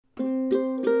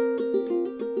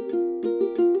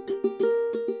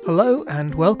Hello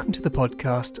and welcome to the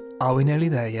podcast, Are We Nearly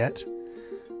There Yet?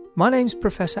 My name's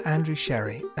Professor Andrew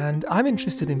Sherry and I'm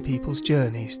interested in people's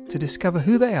journeys to discover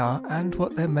who they are and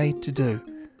what they're made to do.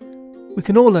 We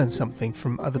can all learn something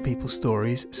from other people's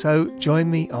stories, so join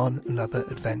me on another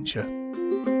adventure.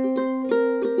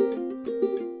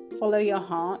 Follow your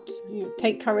heart,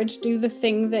 take courage, do the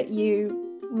thing that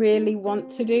you really want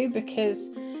to do, because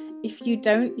if you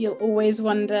don't, you'll always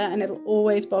wonder and it'll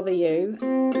always bother you.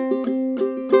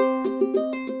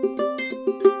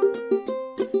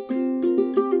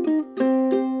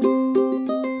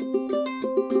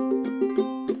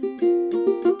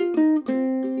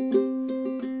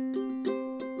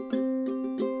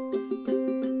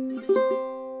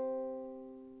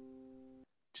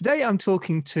 Today I'm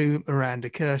talking to Miranda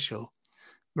Kershaw.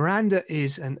 Miranda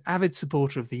is an avid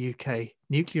supporter of the UK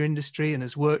nuclear industry and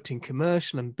has worked in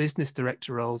commercial and business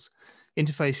director roles,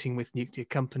 interfacing with nuclear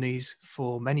companies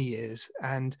for many years.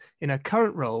 And in her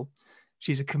current role,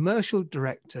 she's a commercial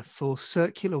director for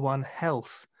Circular One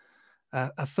Health,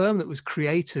 a firm that was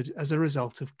created as a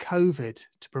result of COVID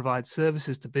to provide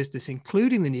services to business,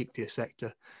 including the nuclear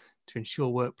sector, to ensure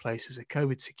workplaces are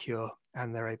COVID secure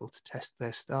and they're able to test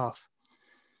their staff.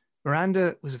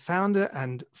 Miranda was a founder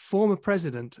and former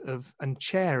president of and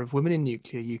chair of Women in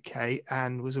Nuclear UK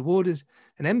and was awarded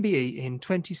an MBE in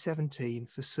 2017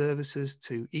 for services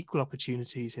to equal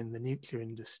opportunities in the nuclear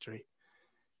industry.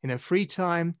 In her free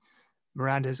time,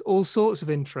 Miranda has all sorts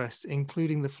of interests,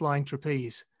 including the flying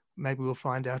trapeze. Maybe we'll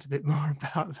find out a bit more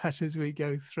about that as we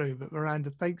go through. But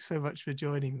Miranda, thanks so much for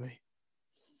joining me.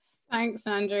 Thanks,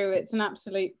 Andrew. It's an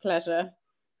absolute pleasure.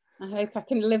 I hope I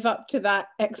can live up to that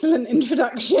excellent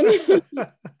introduction.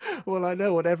 Well, I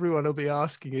know what everyone will be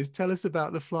asking is, tell us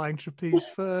about the flying trapeze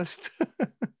first.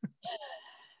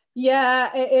 Yeah,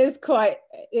 it's quite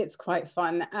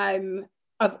fun.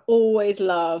 I've always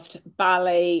loved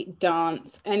ballet,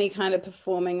 dance, any kind of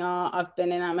performing art. I've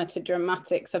been in amateur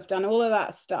dramatics. I've done all of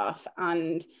that stuff.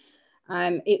 And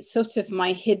it's sort of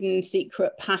my hidden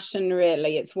secret passion,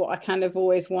 really. It's what I kind of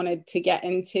always wanted to get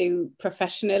into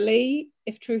professionally,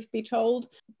 if truth be told.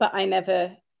 But I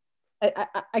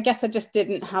guess I just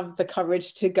didn't have the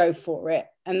courage to go for it.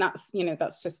 And that's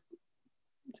just,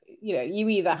 you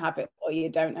either have it or you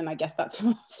don't. And I guess that's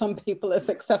how some people are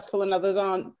successful and others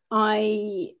aren't.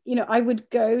 I would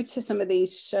go to some of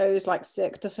these shows like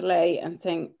Cirque du Soleil and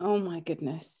think, oh my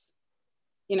goodness,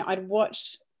 I'd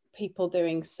watch people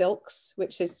doing silks,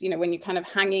 which is, when you're kind of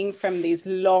hanging from these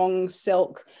long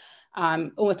silk,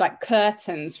 almost like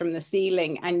curtains from the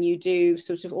ceiling, and you do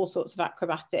sort of all sorts of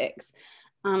acrobatics.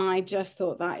 And I just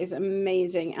thought that is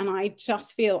amazing. And I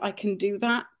just feel I can do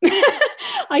that.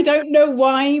 I don't know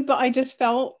why, but I just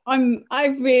felt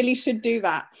I really should do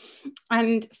that.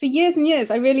 And for years and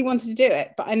years, I really wanted to do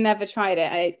it, but I never tried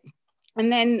it. And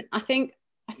then I think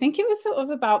it was sort of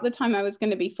about the time I was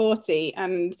going to be 40,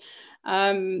 and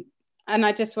I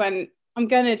just went, I'm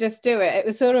going to just do it. It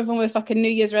was sort of almost like a New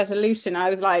Year's resolution. I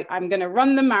was like, I'm going to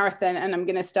run the marathon and I'm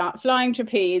going to start flying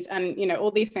trapeze and,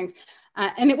 all these things.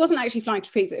 And it wasn't actually flying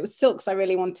trapeze. It was silks I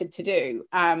really wanted to do,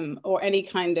 or any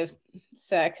kind of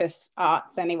circus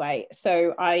arts anyway.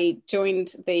 So I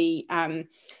joined the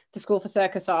School for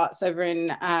Circus Arts over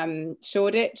in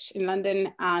Shoreditch in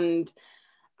London. And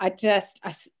in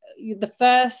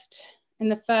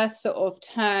the first sort of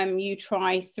term, you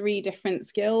try 3 different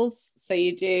skills. So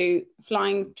you do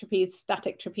flying trapeze,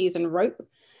 static trapeze, and rope.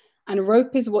 And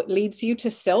rope is what leads you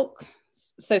to silk.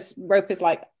 So rope is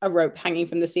like a rope hanging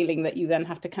from the ceiling that you then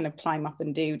have to kind of climb up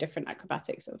and do different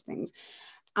acrobatic sort of things.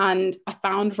 And I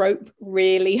found rope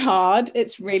really hard.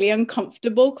 It's really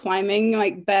uncomfortable climbing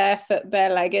like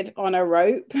bare-legged on a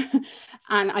rope.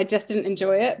 And I just didn't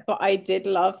enjoy it, but I did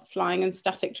love flying and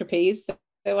static trapeze.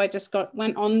 So I just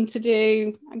went on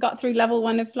I got through level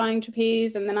 1 of flying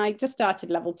trapeze, and then I just started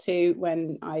level 2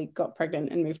 when I got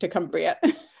pregnant and moved to Cumbria.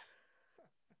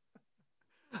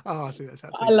 Oh, I think that's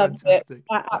absolutely I loved fantastic. it.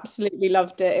 I absolutely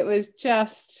loved it. It was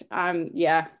just,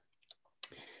 the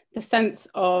sense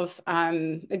of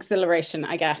exhilaration,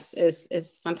 I guess,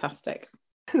 is fantastic.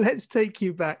 Let's take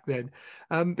you back then,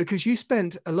 because you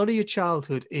spent a lot of your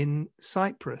childhood in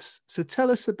Cyprus. So tell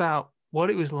us about what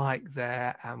it was like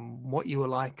there and what you were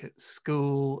like at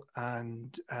school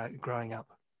and growing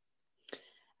up.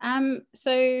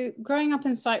 So growing up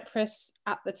in Cyprus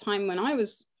at the time when I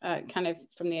was kind of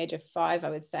from the age of 5, I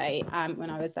would say, when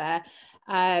I was there,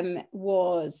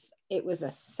 it was a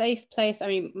safe place. I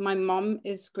mean, my mum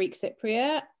is Greek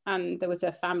Cypriot, and there was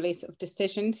a family sort of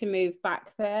decision to move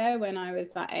back there when I was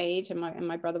that age, and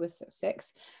my brother was sort of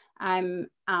 6.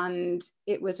 And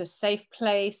it was a safe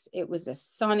place. It was a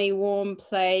sunny, warm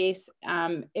place.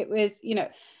 It was,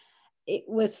 it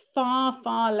was far,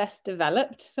 far less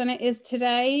developed than it is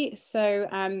today. So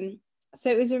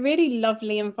it was a really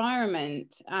lovely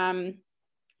environment.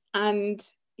 And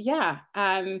yeah,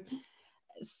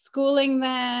 schooling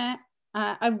there,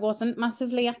 I wasn't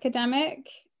massively academic.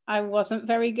 I wasn't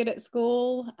very good at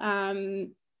school,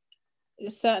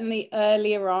 certainly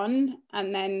earlier on.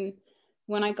 And then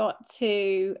when I got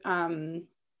to kind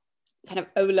of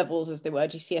O levels, as they were,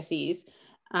 GCSEs,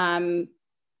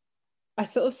 I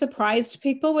sort of surprised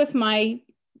people with my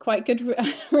quite good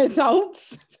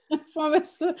results. Like,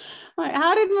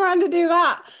 how did Miranda do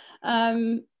that?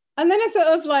 And then I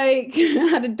sort of like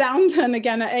had a downturn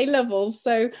again at A levels.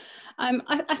 So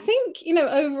I think,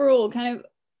 overall kind of,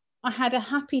 I had a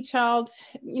happy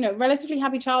relatively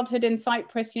happy childhood in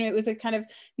Cyprus. It was a kind of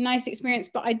nice experience,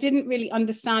 but I didn't really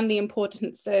understand the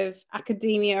importance of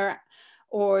academia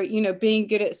or, being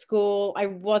good at school. I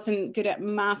wasn't good at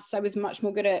maths. I was much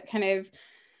more good at kind of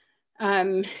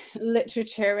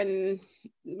literature and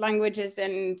languages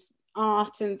and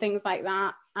art and things like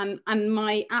that. And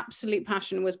my absolute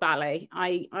passion was ballet.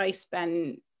 I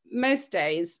spent most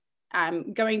days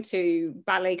going to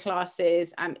ballet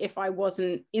classes, and if I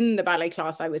wasn't in the ballet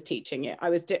class, I was teaching it. I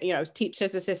was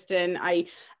teacher's assistant. I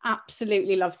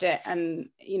absolutely loved it, and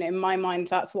in my mind,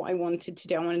 that's what I wanted to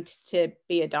do. I wanted to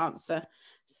be a dancer.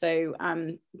 So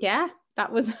yeah, that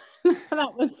was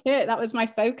that was it. That was my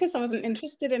focus. I wasn't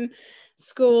interested in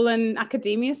school and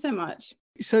academia so much.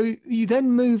 So you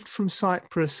then moved from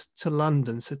Cyprus to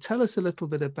London. So tell us a little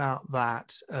bit about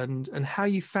that and how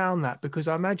you found that, because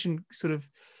I imagine sort of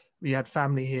you had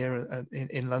family here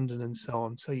in London and so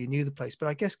on, so you knew the place. But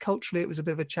I guess culturally it was a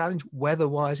bit of a challenge.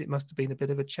 Weather-wise, it must have been a bit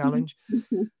of a challenge.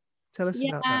 Tell us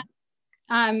about that.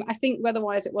 I think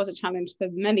weather-wise it was a challenge for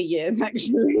many years,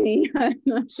 actually. I'm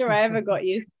not sure I ever got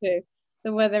used to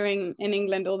the weather in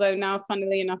England, although now,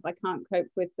 funnily enough, I can't cope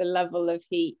with the level of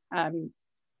heat. I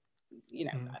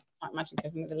can't imagine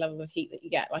coping with the level of heat that you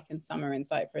get like in summer in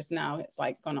Cyprus now. It's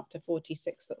like gone up to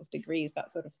 46 sort of degrees,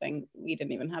 that sort of thing. We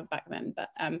didn't even have back then. But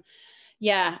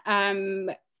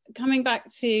coming back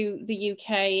to the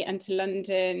UK and to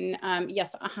London,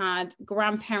 yes, I had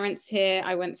grandparents here.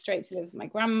 I went straight to live with my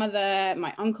grandmother.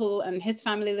 My uncle and his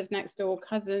family lived next door,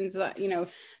 cousins that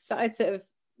I sort of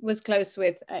was close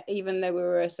with, even though we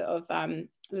were sort of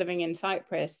living in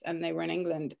Cyprus and they were in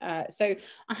England. So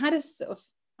I had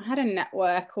a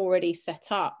network already set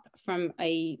up from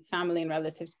a family and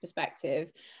relatives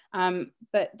perspective,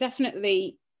 but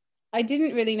definitely I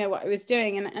didn't really know what I was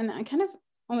doing, and I kind of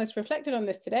almost reflected on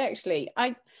this today. Actually,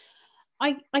 I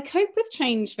cope with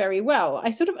change very well.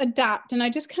 I sort of adapt, and I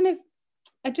just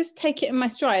take it in my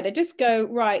stride. I just go,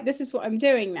 right, this is what I'm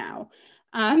doing now.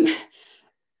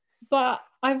 But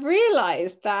I've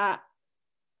realized that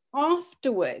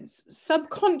afterwards,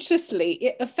 subconsciously,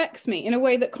 it affects me in a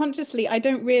way that consciously I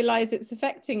don't realize it's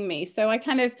affecting me. So I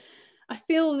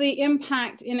feel the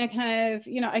impact in a kind of,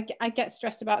 I get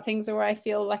stressed about things, or I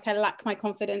feel like I lack my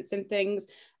confidence in things.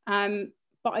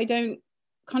 But I don't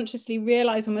consciously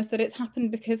realize almost that it's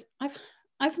happened because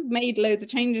I've made loads of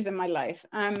changes in my life.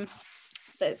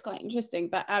 So it's quite interesting.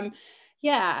 But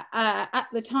at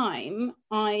the time,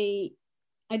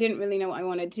 I didn't really know what I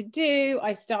wanted to do.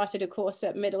 I started a course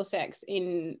at Middlesex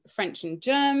in French and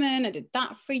German. I did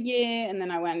that for a year. And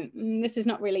then I went, this is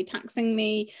not really taxing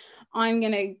me. I'm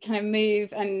going to kind of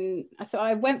move. And so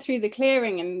I went through the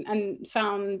clearing and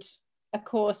found a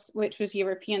course which was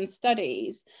European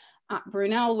Studies at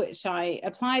Brunel, which I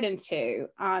applied into.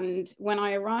 And when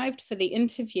I arrived for the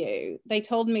interview, they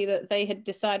told me that they had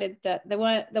decided that there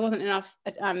wasn't enough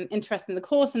interest in the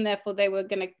course, and therefore they were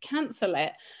going to cancel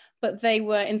it. But they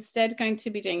were instead going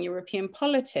to be doing European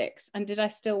politics. And did I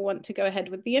still want to go ahead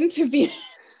with the interview?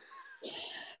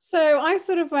 So I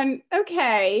sort of went,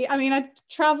 okay. I mean, I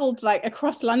traveled like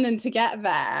across London to get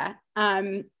there.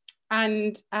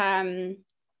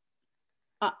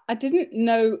 I didn't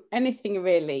know anything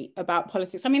really about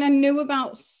politics. I mean, I knew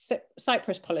about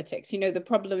Cyprus politics, the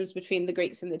problems between the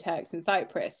Greeks and the Turks in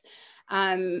Cyprus.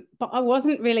 But I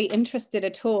wasn't really interested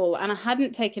at all. And I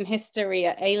hadn't taken history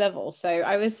at A level. So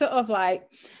I was sort of like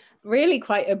really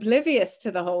quite oblivious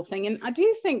to the whole thing. And I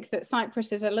do think that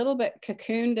Cyprus is a little bit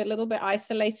cocooned, a little bit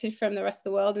isolated from the rest of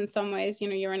the world in some ways.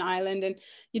 You're an island and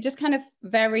you're just kind of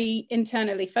very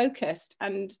internally focused.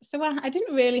 And so I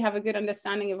didn't really have a good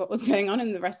understanding of what was going on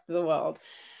in the rest of the world.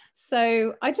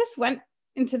 So I just went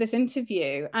into this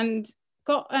interview and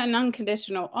got an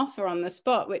unconditional offer on the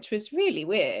spot, which was really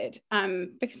weird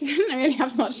because I didn't really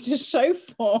have much to show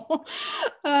for.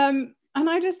 And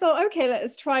I just thought, okay,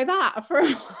 let's try that for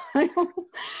a while.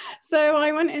 So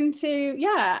I went into,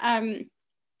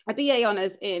 a BA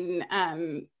honours in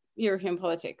European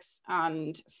politics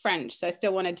and French, so I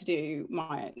still wanted to do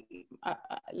my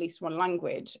at least one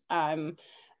language,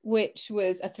 which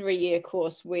was a 3-year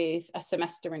course with a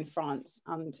semester in France.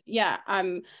 And yeah,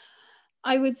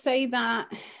 I would say that,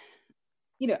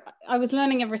 you know, I was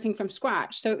learning everything from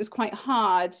scratch, so it was quite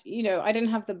hard. You know, I didn't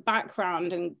have the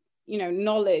background and, you know,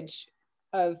 knowledge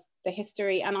of the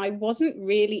history, and I wasn't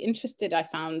really interested, I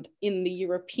found, in the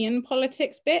European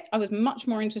politics bit. I was much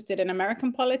more interested in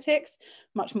American politics,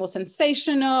 much more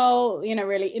sensational, you know,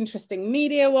 really interesting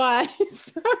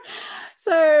media-wise.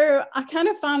 So I kind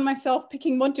of found myself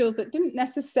picking modules that didn't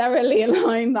necessarily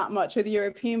align that much with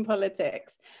European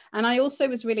politics. And I also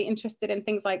was really interested in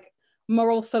things like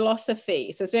moral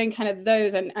philosophy, so doing kind of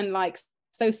those, and like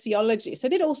sociology. So I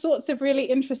did all sorts of really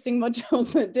interesting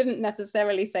modules that didn't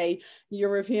necessarily say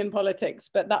European politics,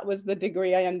 but that was the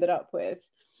degree I ended up with.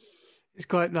 It's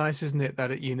quite nice, isn't it,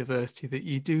 that at university that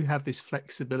you do have this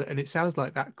flexibility, and it sounds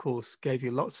like that course gave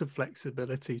you lots of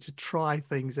flexibility to try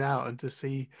things out and to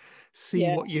see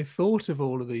Yeah. what you thought of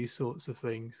all of these sorts of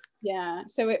things. Yeah,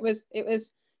 so it was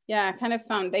yeah, kind of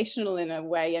foundational in a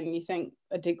way, and you think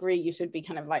a degree you should be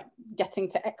kind of like getting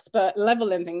to expert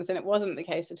level in things, and it wasn't the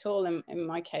case at all in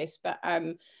my case. But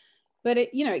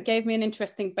it, you know, it gave me an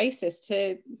interesting basis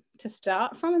to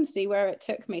start from and see where it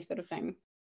took me, sort of thing.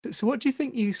 So what do you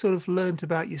think you sort of learned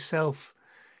about yourself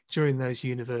during those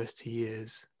university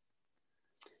years?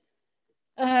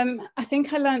 I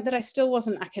think I learned that I still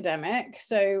wasn't academic,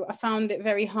 so I found it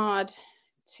very hard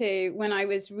to, when I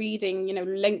was reading, you know,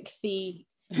 lengthy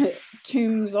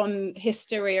tomes on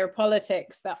history or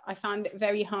politics, that I found it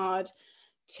very hard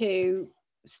to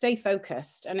stay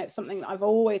focused. And it's something that I've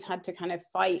always had to kind of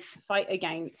fight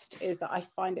against, is that I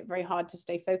find it very hard to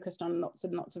stay focused on lots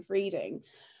and lots of reading.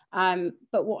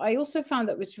 But what I also found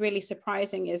that was really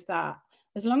surprising is that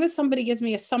as long as somebody gives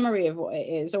me a summary of what it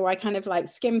is, or I kind of like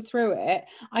skim through it,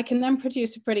 I can then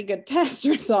produce a pretty good test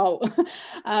result.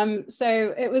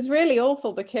 So it was really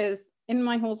awful, because in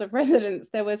my halls of residence,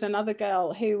 there was another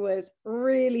girl who was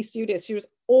really studious. She was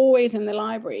always in the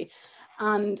library,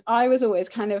 and I was always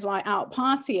kind of like out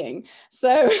partying.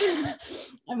 So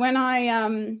when I,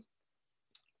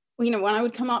 you know, when I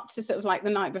would come up to sort of like the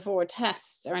night before a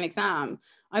test or an exam,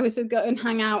 I would sort of go and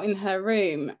hang out in her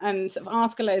room and sort of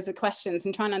ask her loads of questions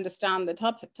and try and understand the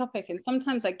topic. And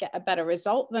sometimes I'd get a better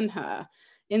result than her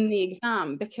in the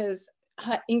exam, because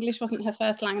her English wasn't her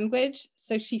first language.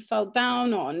 So she fell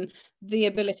down on the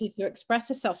ability to express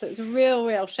herself. So it was a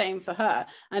real shame for her,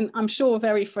 and I'm sure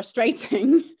very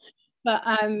frustrating. But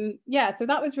yeah, so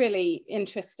that was really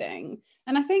interesting.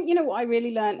 And I think, you know, what I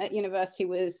really learned at university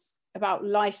was about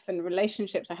life and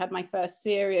relationships. I had my first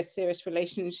serious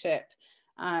relationship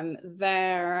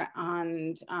there,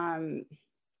 and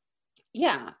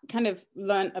yeah, kind of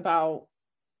learned about,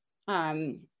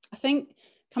 I think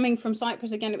coming from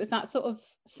Cyprus again, it was that sort of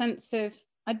sense of,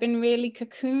 I'd been really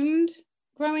cocooned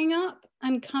growing up,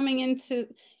 and coming into,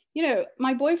 you know,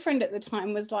 my boyfriend at the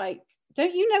time was like,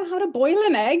 don't you know how to boil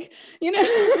an egg? You know,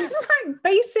 it's like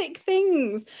basic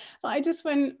things. But I just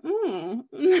went, oh,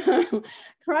 no,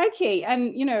 crikey.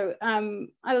 And, you know,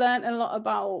 I learned a lot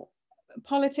about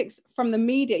politics from the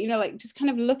media, you know, like just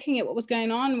kind of looking at what was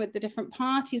going on with the different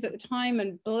parties at the time,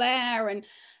 and Blair, and,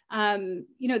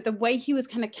 you know, the way he was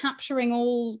kind of capturing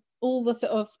all the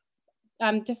sort of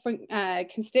different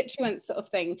constituents sort of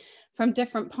thing from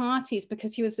different parties,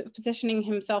 because he was sort of positioning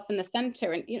himself in the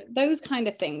center, and, you know, those kind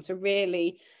of things are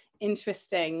really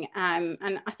interesting.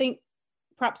 And I think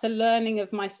perhaps a learning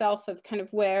of myself, of kind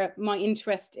of where my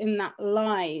interest in that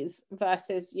lies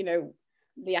versus, you know,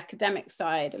 the academic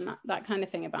side, and that kind of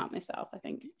thing about myself, I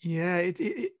think. Yeah,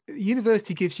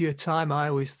 university gives you a time, I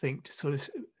always think, to sort of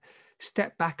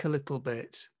step back a little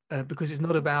bit, because it's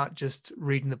not about just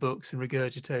reading the books and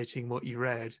regurgitating what you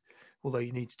read, although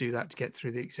you need to do that to get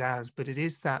through the exams, but it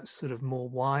is that sort of more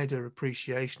wider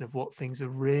appreciation of what things are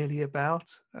really about.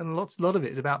 And a lot of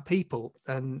it is about people,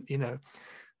 and, you know,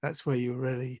 that's where you're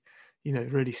really, you know,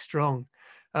 really strong.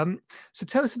 So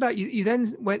tell us about, you then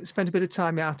spent a bit of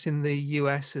time out in the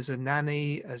US as a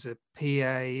nanny, as a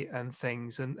PA and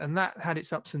things, and that had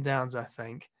its ups and downs, I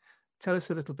think. Tell us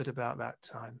a little bit about that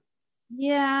time.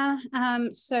 Yeah,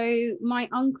 so my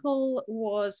uncle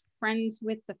was friends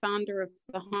with the founder of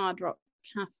the Hard Rock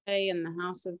Cafe and the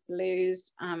House of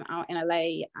Blues out in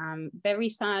LA. Very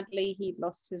sadly, he'd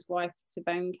lost his wife to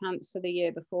bone cancer the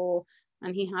year before,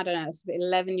 and he had a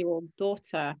 11-year-old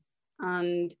daughter,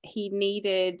 and he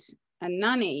needed a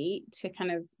nanny to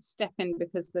kind of step in,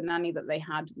 because the nanny that they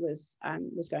had was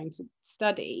going to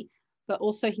study. but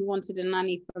also he wanted a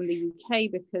nanny from the UK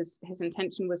because his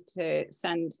intention was to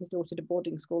send his daughter to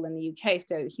boarding school in the UK.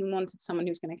 So he wanted someone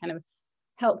who's going to kind of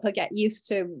help her get used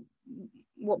to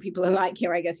what people are like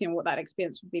here, I guess, what that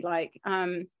experience would be like.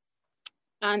 And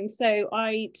so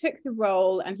I took the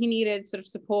role, and he needed sort of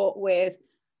support with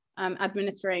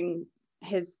administering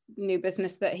his new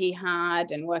business that he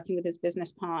had and working with his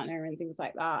business partner and things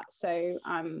like that. So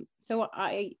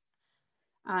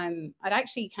I'd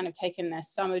actually kind of taken a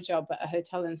summer job at a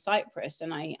hotel in Cyprus,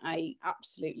 and I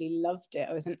absolutely loved it.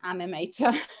 I was an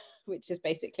animator, which is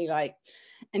basically like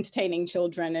entertaining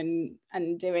children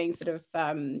and doing sort of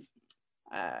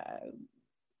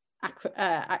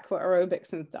aqua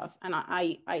aerobics and stuff. And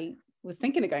I was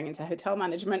thinking of going into hotel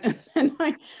management, and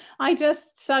I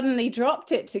just suddenly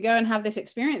dropped it to go and have this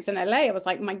experience in LA. I was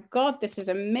like, my God, this is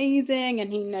amazing.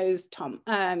 And he knows Dan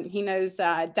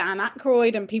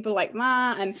Aykroyd and people like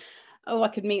that. And I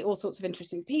could meet all sorts of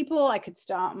interesting people. I could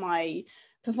start my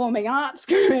performing arts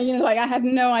career, like I had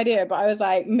no idea, but I was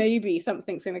like, maybe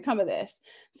something's going to come of this.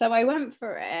 So I went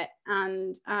for it,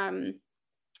 and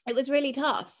it was really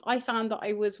tough. I found that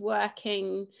I was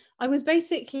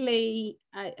basically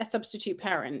a substitute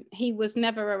parent. He was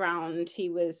never around. He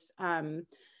was,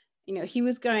 he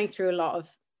was going through a lot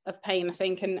of pain, I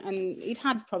think, and he'd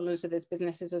had problems with his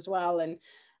businesses as well. And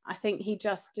I think he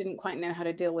just didn't quite know how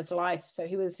to deal with life. So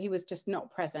he was just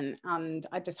not present. And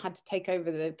I just had to take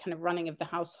over the kind of running of the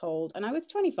household. And I was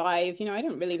 25, I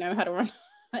didn't really know how to run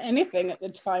anything at the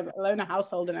time, let alone a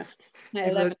household and a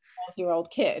 11, 12-year-old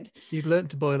kid. You'd learned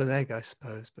to boil an egg, I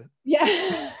suppose, but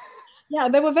yeah. Yeah,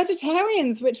 there were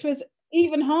vegetarians, which was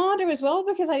even harder as well,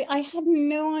 because I had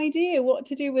no idea what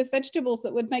to do with vegetables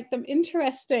that would make them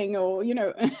interesting, or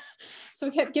so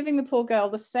we kept giving the poor girl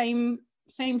the same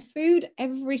food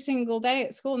every single day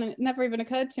at school, and it never even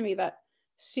occurred to me that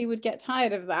she would get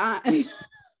tired of that. And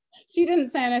she didn't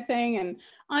say anything, and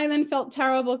I then felt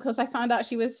terrible because I found out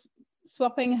she was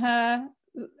swapping her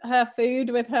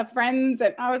food with her friends,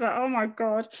 and I was like, oh my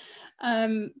God.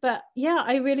 But yeah,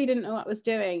 I really didn't know what I was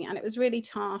doing, and it was really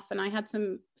tough, and I had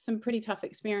some pretty tough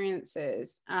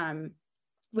experiences,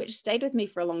 which stayed with me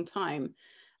for a long time.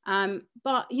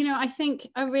 But I think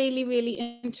a really,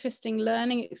 really interesting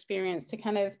learning experience to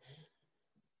kind of,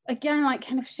 again, like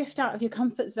kind of shift out of your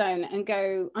comfort zone and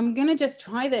go, I'm going to just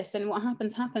try this, and what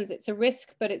happens. It's a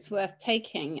risk, but it's worth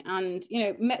taking. And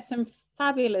met some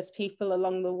fabulous people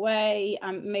along the way,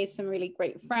 made some really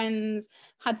great friends,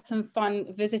 had some fun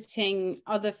visiting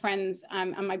other friends,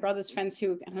 and my brother's friends who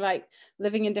were kind of like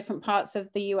living in different parts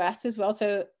of the US as well.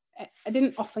 So I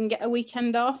didn't often get a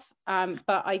weekend off,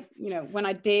 but when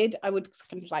I did, I would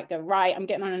kind of like go, right, I'm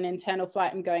getting on an internal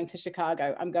flight, I'm going to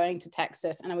Chicago, I'm going to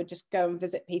Texas, and I would just go and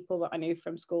visit people that I knew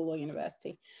from school or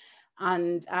university.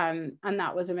 And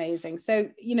that was amazing. So,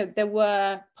 there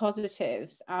were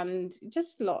positives and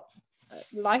just a lot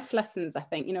life lessons, I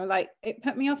think. Like it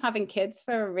put me off having kids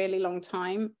for a really long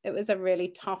time. It was a really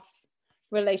tough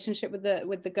relationship with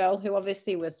the girl, who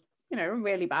obviously was a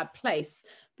really bad place,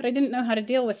 but I didn't know how to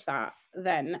deal with that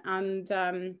then. And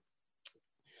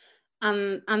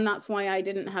that's why I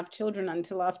didn't have children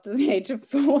until after the age of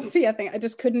 40. I think I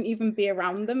just couldn't even be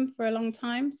around them for a long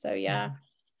time. So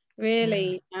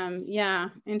really,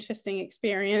 interesting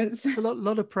experience. It's a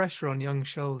lot of pressure on young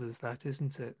shoulders, that,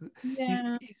 isn't it?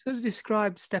 Yeah. You sort of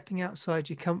described stepping outside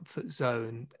your comfort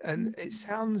zone, and it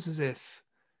sounds as if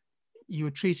you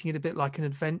were treating it a bit like an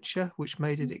adventure, which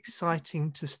made it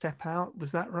exciting to step out.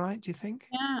 Was that right, do you think?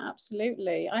 Yeah,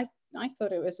 absolutely. I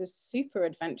thought it was a super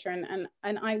adventure, and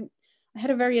I had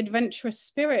a very adventurous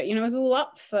spirit. I was all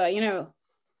up for,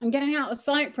 I'm getting out of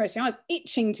Cyprus. I was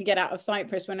itching to get out of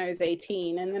Cyprus when I was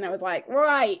 18. And then I was like,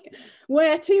 right,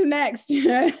 where to next?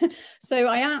 So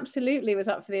I absolutely was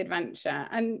up for the adventure.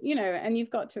 And, and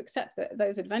you've got to accept that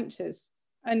those adventures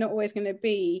are not always going to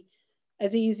be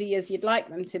as easy as you'd like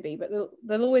them to be, but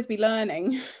they'll always be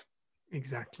learning.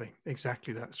 Exactly.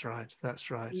 That's right.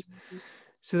 Mm-hmm.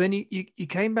 So then you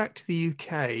came back to the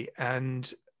UK,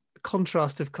 and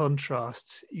contrast of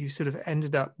contrasts, you sort of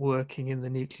ended up working in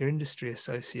the Nuclear Industry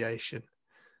Association.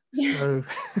 Yeah. So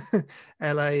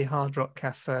LA, Hard Rock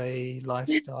Cafe,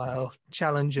 lifestyle,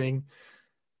 challenging,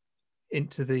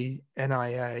 into the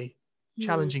NIA,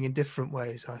 challenging in different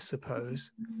ways, I suppose.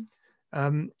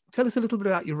 Tell us a little bit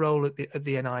about your role at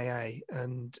the NIA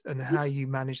and how you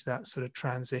manage that sort of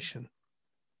transition.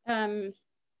 So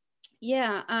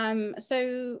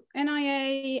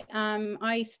NIA,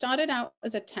 I started out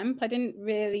as a temp. I didn't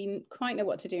really quite know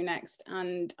what to do next,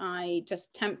 and I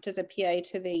just temped as a PA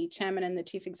to the chairman and the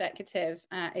chief executive,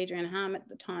 Adrian Ham at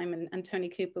the time, and Tony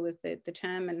Cooper was the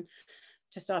chairman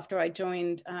just after I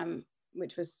joined,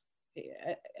 which was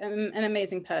an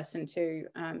amazing person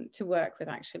to work with,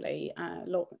 actually.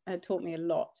 Taught me a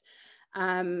lot.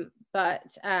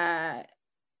 But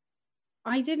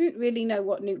I didn't really know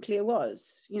what nuclear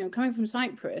was. You know, coming from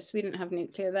Cyprus, we didn't have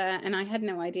nuclear there, and I had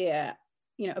no idea,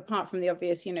 you know, apart from the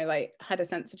obvious, you know, like had a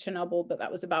sense of Chernobyl, but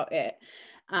that was about it.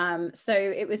 So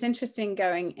it was interesting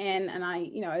going in, and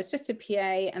I was just a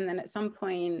PA, and then at some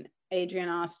point, Adrian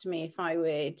asked me if I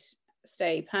would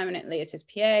stay permanently as his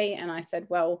PA, and I said,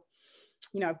 well,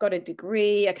 you know, I've got a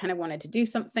degree, I kind of wanted to do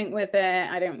something with it.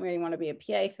 I don't really want to be a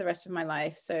PA for the rest of my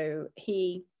life. So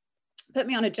he put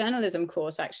me on a journalism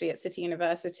course, actually, at City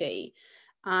University,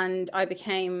 and I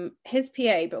became his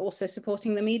PA, but also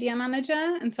supporting the media manager.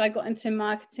 And so I got into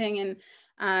marketing and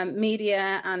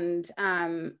media, and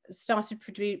started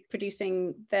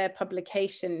producing their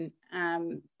publication,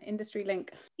 Industry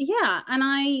Link. Yeah, and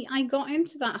I got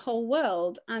into that whole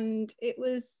world, and it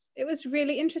was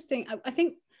really interesting. I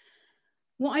think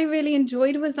what I really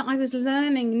enjoyed was that I was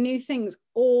learning new things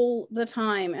all the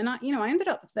time. And I ended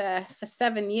up there for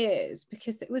 7 years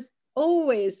because it was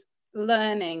always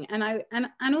learning. And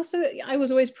also I was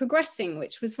always progressing,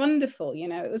 which was wonderful. You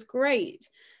know, it was great.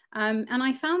 And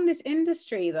I found this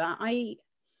industry that I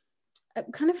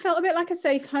kind of felt a bit like a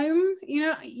safe home. You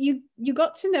know, you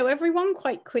got to know everyone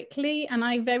quite quickly. And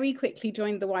I very quickly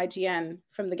joined the YGN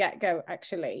from the get-go,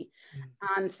 actually.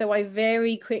 And so I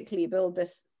very quickly built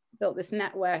this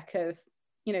network of,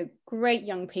 you know, great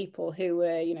young people who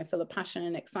were, you know, full of passion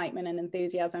and excitement and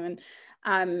enthusiasm,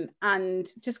 and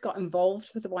just got involved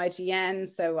with the YGN.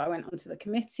 So I went onto the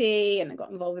committee and I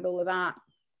got involved with all of that,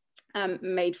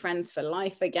 made friends for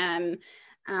life again.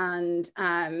 And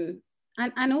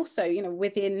also, you know,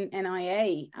 within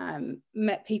NIA,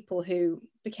 met people who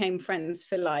became friends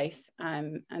for life.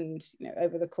 And, you know,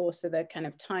 over the course of the kind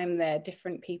of time there,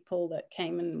 different people that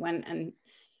came and went, and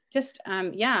just,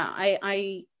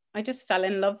 I just fell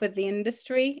in love with the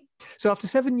industry. So after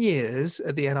 7 years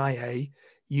at the NIA,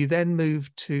 you then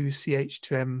moved to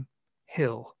CH2M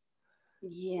Hill.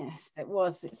 Yes, it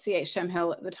was CH2M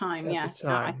Hill at the time. At the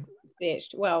time.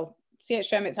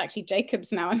 CH2M, it's actually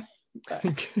Jacobs now.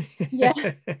 But,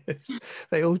 yeah.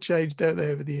 They all change, don't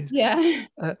they, over the years? Yeah.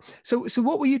 So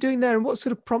what were you doing there, and what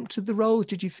sort of prompted the role?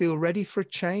 Did you feel ready for a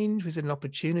change? Was it an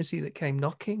opportunity that came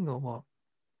knocking, or what?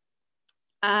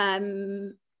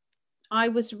 I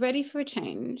was ready for a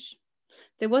change.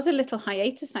 There was a little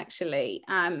hiatus, actually.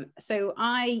 So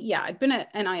I'd been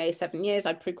at NIA 7 years.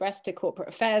 I'd progressed to corporate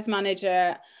affairs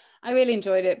manager. I really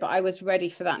enjoyed it, but I was ready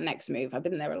for that next move. I've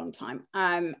been there a long time.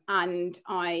 And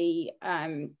I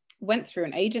went through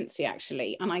an agency,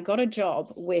 actually, and I got a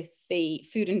job with the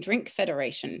Food and Drink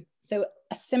Federation. So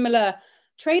a similar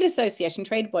trade association,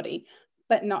 trade body,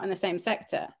 but not in the same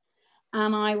sector.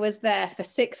 And I was there for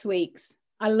 6 weeks.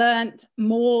 I learned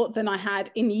more than I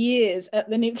had in years at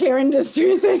the Nuclear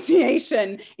Industry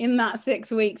Association in that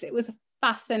 6 weeks. It was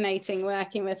fascinating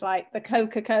working with like the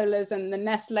Coca-Colas and the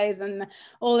Nestle's and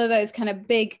all of those kind of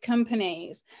big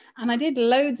companies. And I did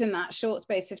loads in that short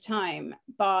space of time.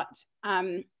 But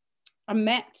I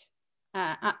met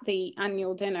at the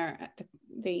annual dinner, at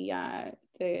the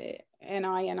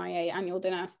NIA annual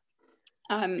dinner,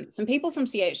 some people from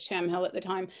CH2M Hill at the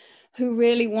time who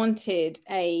really wanted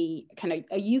a kind of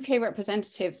a UK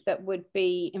representative that would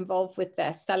be involved with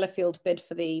their Sellafield bid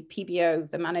for the PBO,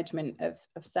 the management of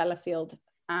Sellafield,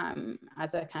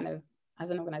 as an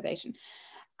organization.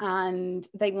 And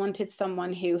they wanted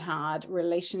someone who had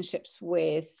relationships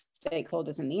with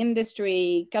stakeholders in the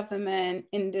industry, government,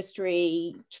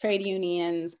 industry, trade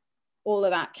unions, all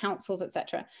of that, councils,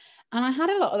 etc. And I had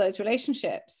a lot of those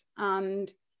relationships,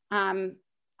 and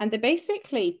they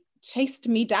basically chased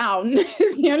me down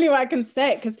is the only way I can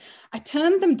say it, because I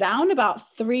turned them down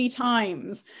about 3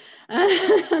 times.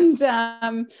 And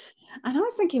I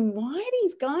was thinking, why are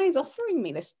these guys offering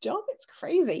me this job? It's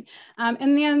crazy.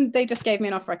 In the end, they just gave me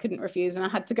an offer I couldn't refuse, and I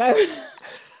had to go.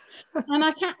 And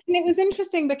it was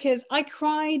interesting because I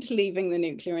cried leaving the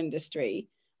nuclear industry.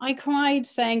 I cried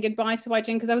saying goodbye to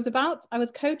YGN, because I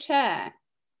was co-chair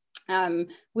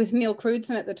with Neil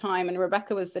Crewdson at the time, and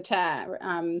Rebecca was the chair,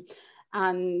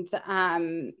 and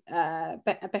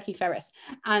Becky Ferris.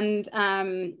 And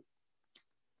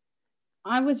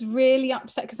I was really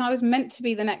upset because I was meant to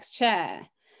be the next chair.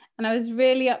 And I was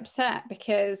really upset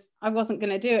because I wasn't going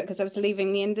to do it because I was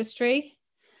leaving the industry.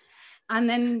 And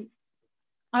then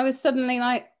I was suddenly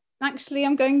like, actually,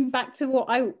 I'm going back to what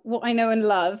I know and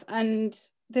love. And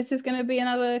this is going to be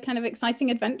another kind of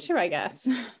exciting adventure, I guess.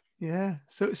 Yeah.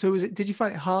 So did you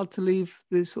find it hard to leave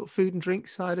the sort of food and drink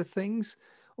side of things?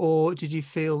 Or did you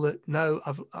feel that, no,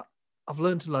 I've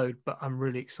learned a load, but I'm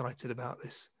really excited about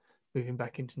this moving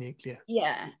back into nuclear?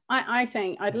 Yeah, I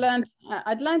think I'd learned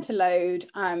a load,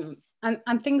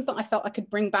 and things that I felt I could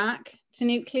bring back to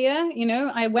nuclear. You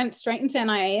know, I went straight into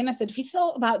NIA and I said, have you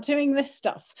thought about doing this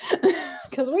stuff?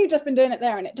 Because we've just been doing it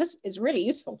there and it just is really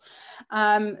useful.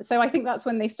 So I think that's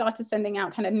when they started sending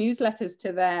out kind of newsletters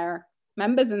to their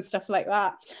members and stuff like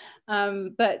that.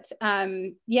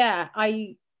 Yeah,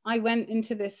 I went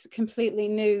into this completely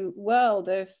new world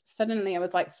of, suddenly I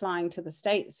was like flying to the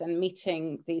States and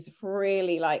meeting these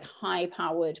really like high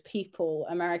powered people,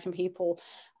 American people,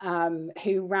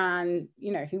 who ran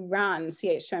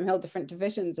CH2M Hill, different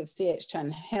divisions of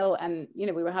CH2M Hill. And, you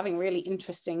know, we were having really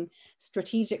interesting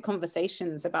strategic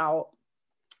conversations about,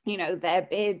 you know, their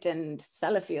bid and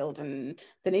Sellafield and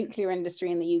the nuclear industry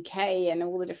in the UK and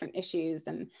all the different issues.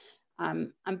 And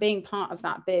being part of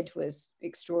that bid was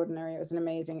extraordinary. It was an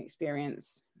amazing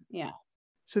experience. Yeah.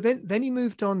 So then you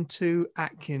moved on to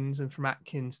Atkins, and from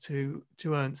Atkins to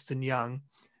Ernst & Young.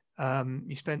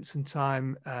 You spent some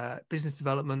time business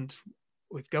development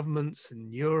with governments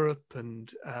in Europe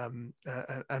and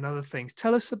other things.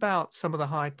 Tell us about some of the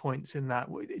high points in that.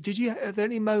 Are there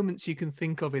any moments you can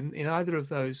think of in either of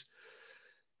those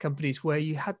companies where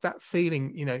you had that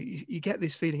feeling, you know, you get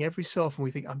this feeling every so often, we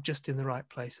think, I'm just in the right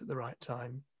place at the right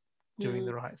time, doing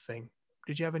the right thing.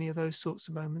 Did you have any of those sorts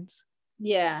of moments?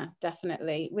 Yeah,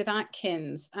 definitely. With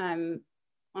Atkins,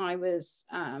 I was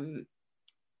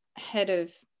head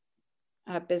of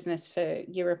business for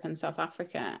Europe and South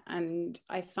Africa, and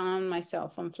I found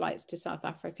myself on flights to South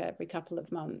Africa every couple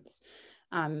of months.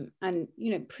 And,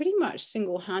 you know, pretty much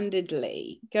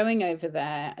single-handedly going over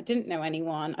there. I didn't know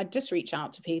anyone. I'd just reach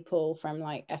out to people from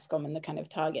like Eskom and the kind of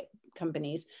target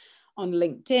companies on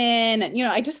LinkedIn. And, you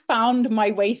know, I just found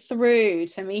my way through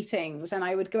to meetings, and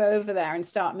I would go over there and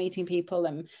start meeting people.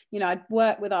 And, you know, I'd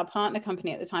work with our partner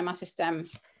company at the time, Assystem.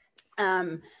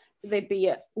 There'd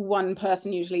be one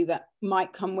person usually that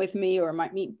might come with me or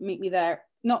might meet me there.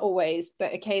 Not always,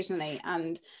 but occasionally.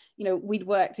 And, you know, we'd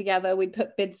work together, we'd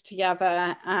put bids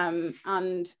together. And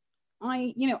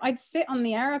I'd sit on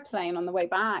the airplane on the way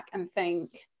back and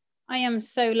think, I am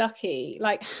so lucky.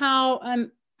 Like, how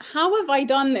have I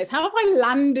done this? How have I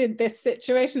landed this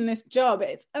situation, this job?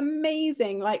 It's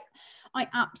amazing. Like, I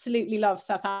absolutely love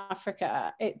South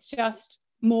Africa. It's just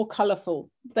more colorful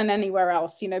than anywhere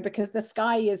else, you know, because the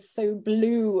sky is so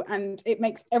blue and it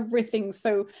makes everything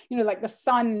so, you know, like the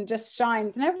sun just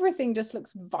shines and everything just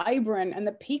looks vibrant and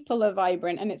the people are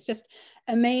vibrant and it's just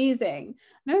amazing.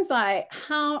 And I was like,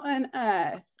 how on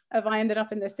earth have I ended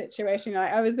up in this situation?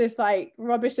 Like, I was this like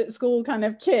rubbish at school kind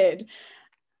of kid.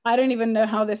 I don't even know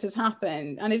how this has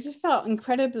happened. And it just felt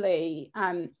incredibly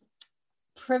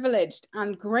privileged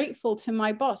and grateful to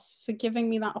my boss for giving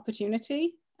me that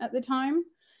opportunity at the time.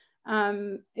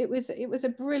 It was a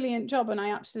brilliant job and I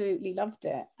absolutely loved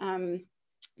it.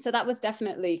 So that was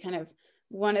definitely kind of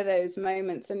one of those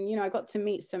moments. And, you know, I got to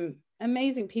meet some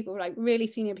amazing people, like really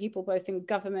senior people, both in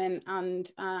government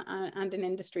and in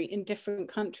industry in different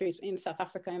countries, in South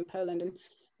Africa and Poland. And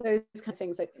those kind of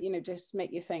things that, you know, just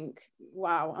make you think,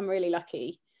 wow, I'm really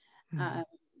lucky. Mm-hmm.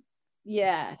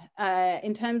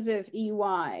 In terms of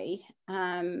EY,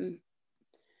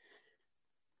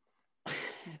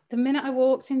 the minute I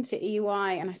walked into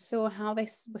EY and I saw how they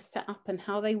were set up and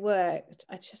how they worked,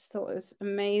 I just thought it was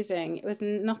amazing. It was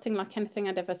nothing like anything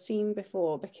I'd ever seen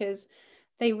before, because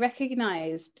they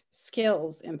recognized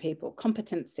skills in people,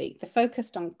 competency. They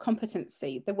focused on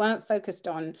competency. They weren't focused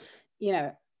on, you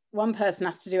know, one person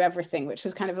has to do everything, which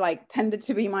was kind of like tended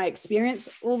to be my experience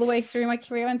all the way through my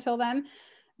career until then.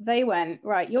 They went,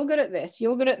 right, you're good at this,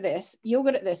 you're good at this, you're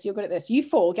good at this, you're good at this. You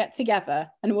four get together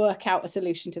and work out a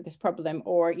solution to this problem,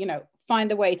 or, you know,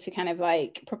 find a way to kind of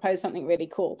like propose something really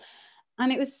cool.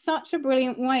 And it was such a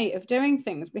brilliant way of doing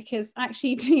things, because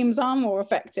actually teams are more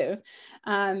effective,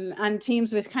 and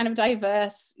teams with kind of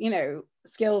diverse, you know,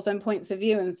 skills and points of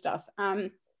view and stuff.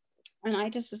 And I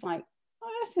just was like,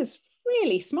 oh, this is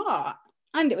really smart.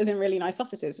 And it was in really nice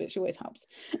offices, which always helps.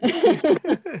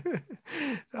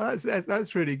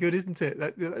 That's really good, isn't it?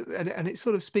 And it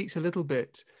sort of speaks a little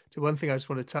bit to one thing I just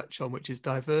want to touch on, which is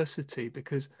diversity,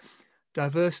 because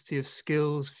diversity of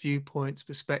skills, viewpoints,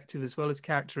 perspective, as well as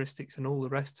characteristics and all the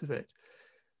rest of it,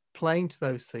 playing to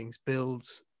those things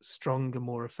builds stronger,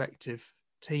 more effective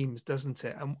teams, doesn't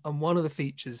it? And one of the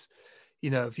features, you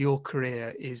know, of your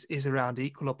career is around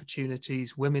equal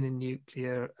opportunities, women in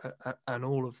nuclear, and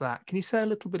all of that. Can you say a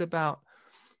little bit about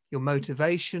your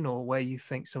motivation, or where you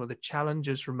think some of the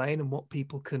challenges remain, and what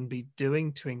people can be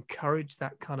doing to encourage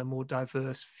that kind of more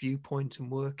diverse viewpoint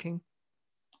and working?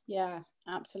 Yeah,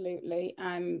 absolutely.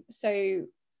 So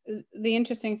the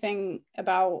interesting thing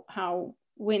about how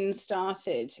WIN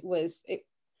started was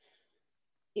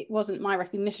it wasn't my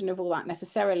recognition of all that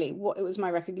necessarily. What it was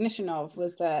my recognition of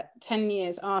was that 10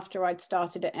 years after I'd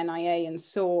started at NIA and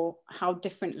saw how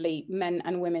differently men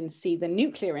and women see the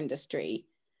nuclear industry,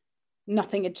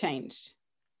 nothing had changed.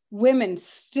 Women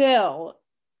still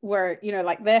were, you know,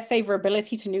 like their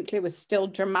favorability to nuclear was still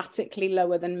dramatically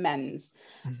lower than men's.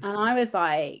 Mm-hmm. And I was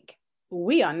like,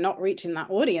 we are not reaching that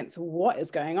audience. What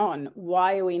is going on?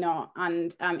 Why are we not?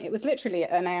 And it was literally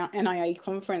at an NIA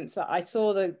conference that I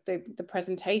saw the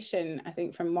presentation, I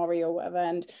think from Maury or whatever.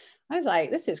 And I was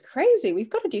like, this is crazy. We've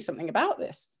got to do something about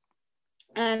this.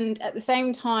 And at the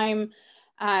same time,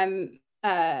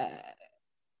 there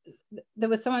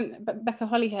was someone, Becca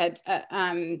Holyhead at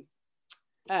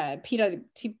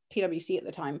PwC at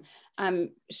the time.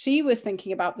 She was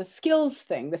thinking about the skills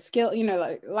thing, the skill, you know,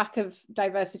 like lack of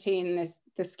diversity in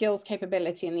the skills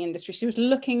capability in the industry. She was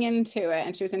looking into it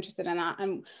and she was interested in that.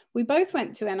 And we both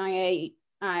went to NIA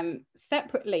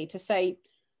separately to say,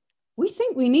 we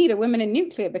think we need a women in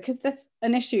nuclear because there's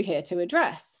an issue here to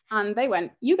address. And they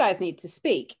went, you guys need to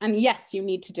speak. And yes, you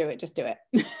need to do it, just do it.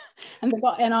 And they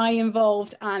got NI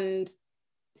involved. And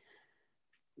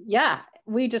yeah,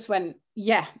 we just went,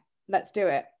 yeah, let's do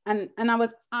it. And I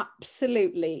was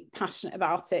absolutely passionate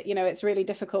about it. You know, it's really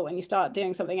difficult when you start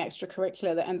doing something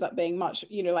extracurricular that ends up being much,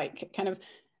 you know, like kind of,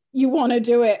 you want to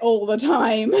do it all the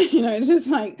time. You know, it's just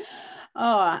like,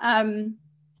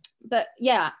 but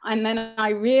yeah. And then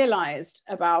I realized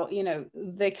about, you know,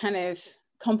 the kind of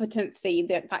competency,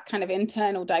 that kind of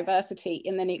internal diversity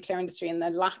in the nuclear industry and the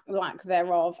lack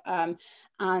thereof.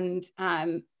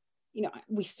 You know,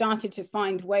 we started to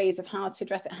find ways of how to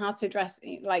address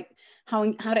like how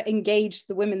to engage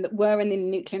the women that were in the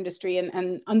nuclear industry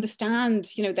and understand,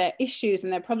 you know, their issues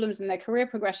and their problems and their career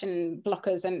progression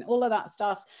blockers and all of that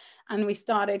stuff. And we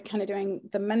started kind of doing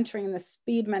the mentoring and the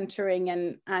speed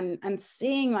mentoring and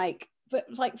seeing like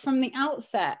from the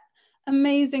outset,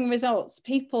 amazing results,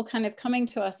 people kind of coming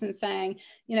to us and saying,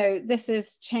 you know, this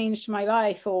has changed my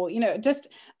life, or, you know, just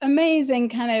amazing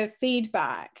kind of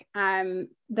feedback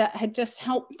that had just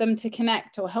helped them to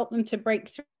connect or help them to break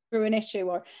through an issue,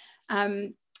 or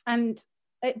and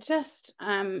it just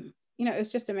you know, it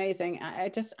was just amazing. I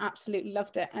just absolutely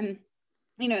loved it. And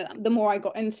you know, the more I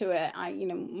got into it,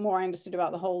 more I understood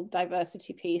about the whole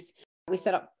diversity piece. We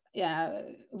set up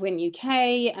WIN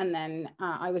UK, and then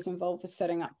I was involved with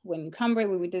setting up WIN Cumbria.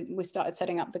 We started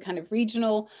setting up the kind of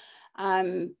regional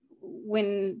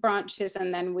WIN branches,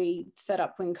 and then we set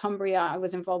up WIN Cumbria. I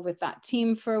was involved with that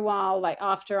team for a while, like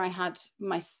after I had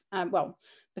my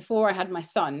before I had my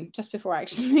son, just before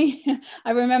actually.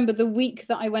 I remember the week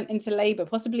that I went into labor,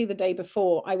 possibly the day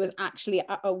before, I was actually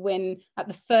at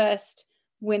the first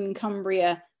WIN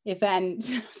Cumbria event.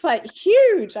 It was like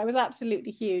huge. I was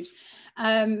absolutely huge.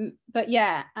 But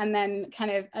yeah, and then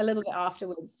kind of a little bit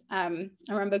afterwards, I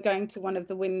remember going to one of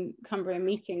the WIN Cumbria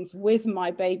meetings with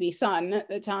my baby son at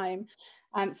the time.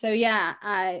 So yeah,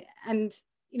 and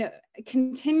you know, it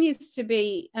continues to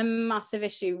be a massive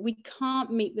issue. We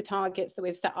can't meet the targets that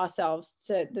we've set ourselves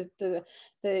to the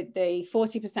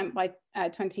 40% by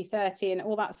 2030 and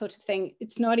all that sort of thing.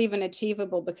 It's not even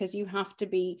achievable because you have to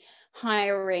be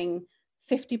hiring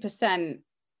 50%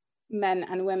 men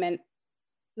and women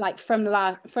like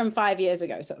from 5 years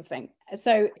ago, sort of thing.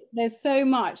 So there's so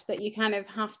much that you kind of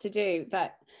have to do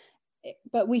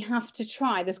but we have to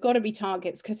try. There's got to be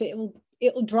targets because it'll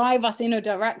drive us in a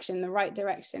direction, the right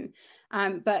direction.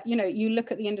 But you know, you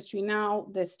look at the industry now,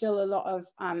 there's still a lot of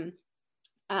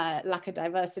lack of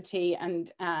diversity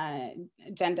and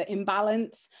gender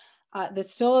imbalance. There's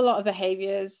still a lot of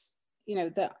behaviors, you know,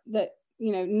 that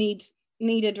you know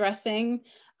need addressing.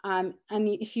 And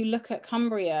if you look at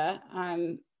Cumbria,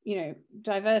 you know,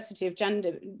 diversity of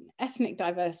gender, ethnic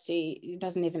diversity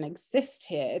doesn't even exist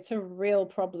here. It's a real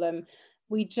problem.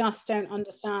 We just don't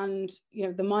understand, you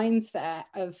know, the mindset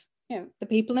of, you know, the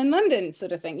people in London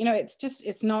sort of thing. You know,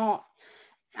 it's not,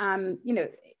 you know,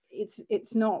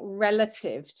 it's not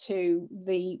relative to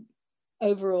the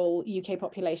overall UK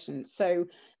population. So,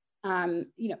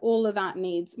 you know, all of that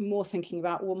needs more thinking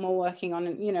about, or more working on.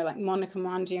 And, you know, like Monica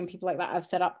Manji and people like that have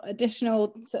set up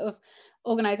additional sort of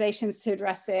organizations to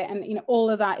address it. And, you know, all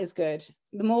of that is good.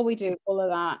 The more we do all of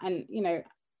that, and, you know,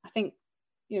 I think,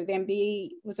 you know, the MBE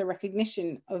was a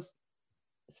recognition of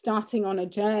starting on a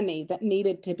journey that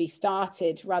needed to be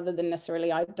started, rather than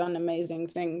necessarily I've done amazing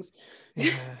things.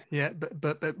 Yeah,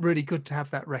 but really good to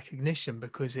have that recognition,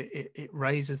 because it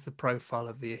raises the profile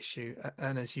of the issue.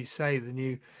 And as you say, the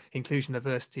new inclusion,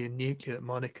 diversity in nuclear that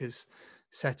Monica's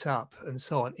set up and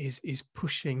so on is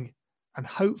pushing and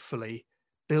hopefully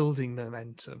building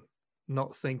momentum,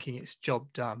 not thinking it's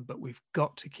job done, but we've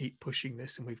got to keep pushing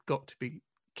this, and we've got to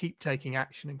keep taking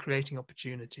action and creating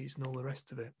opportunities and all the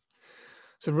rest of it.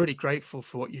 So really grateful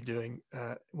for what you're doing,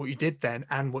 what you did then,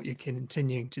 and what you're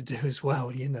continuing to do as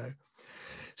well, you know.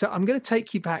 So I'm going to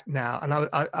take you back now, and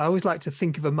I always like to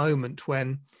think of a moment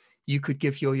when you could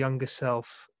give your younger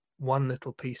self one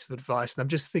little piece of advice. And I'm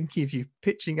just thinking of you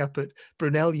pitching up at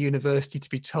Brunel University to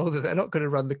be told that they're not going to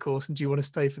run the course, and do you want to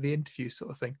stay for the interview,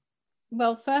 sort of thing?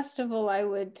 Well, first of all, I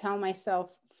would tell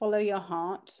myself, follow your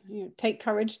heart, take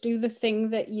courage, do the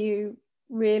thing that you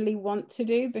really want to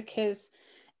do, because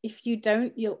if you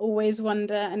don't, you'll always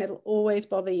wonder and it'll always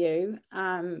bother you.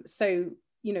 So,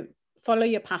 follow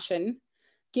your passion,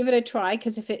 give it a try,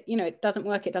 because if it doesn't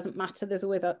work, it doesn't matter. There's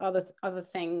always other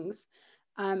things.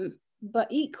 But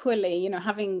equally,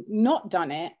 having not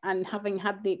done it and having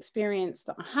had the experience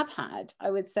that I have had, I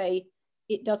would say,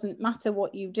 it doesn't matter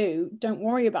what you do. Don't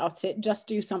worry about it. Just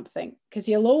do something, because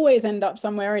you'll always end up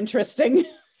somewhere interesting.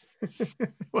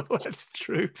 Well, that's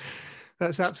true.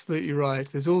 That's absolutely right.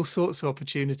 There's all sorts of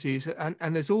opportunities,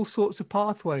 and there's all sorts of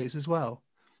pathways as well.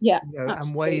 Yeah.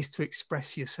 And ways to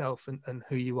express yourself and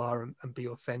who you are, and be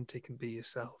authentic and be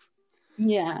yourself.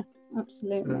 Yeah,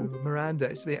 absolutely. So, Miranda,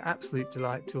 it's been an absolute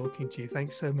delight talking to you.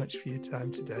 Thanks so much for your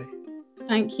time today.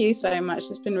 Thank you so much.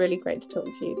 It's been really great to talk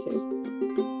to you too.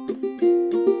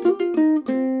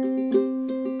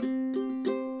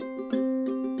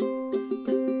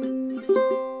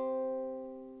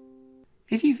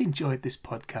 If you've enjoyed this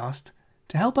podcast,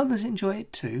 to help others enjoy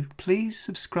it too, please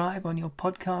subscribe on your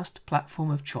podcast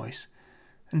platform of choice.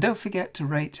 And don't forget to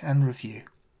rate and review.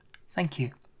 Thank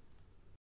you.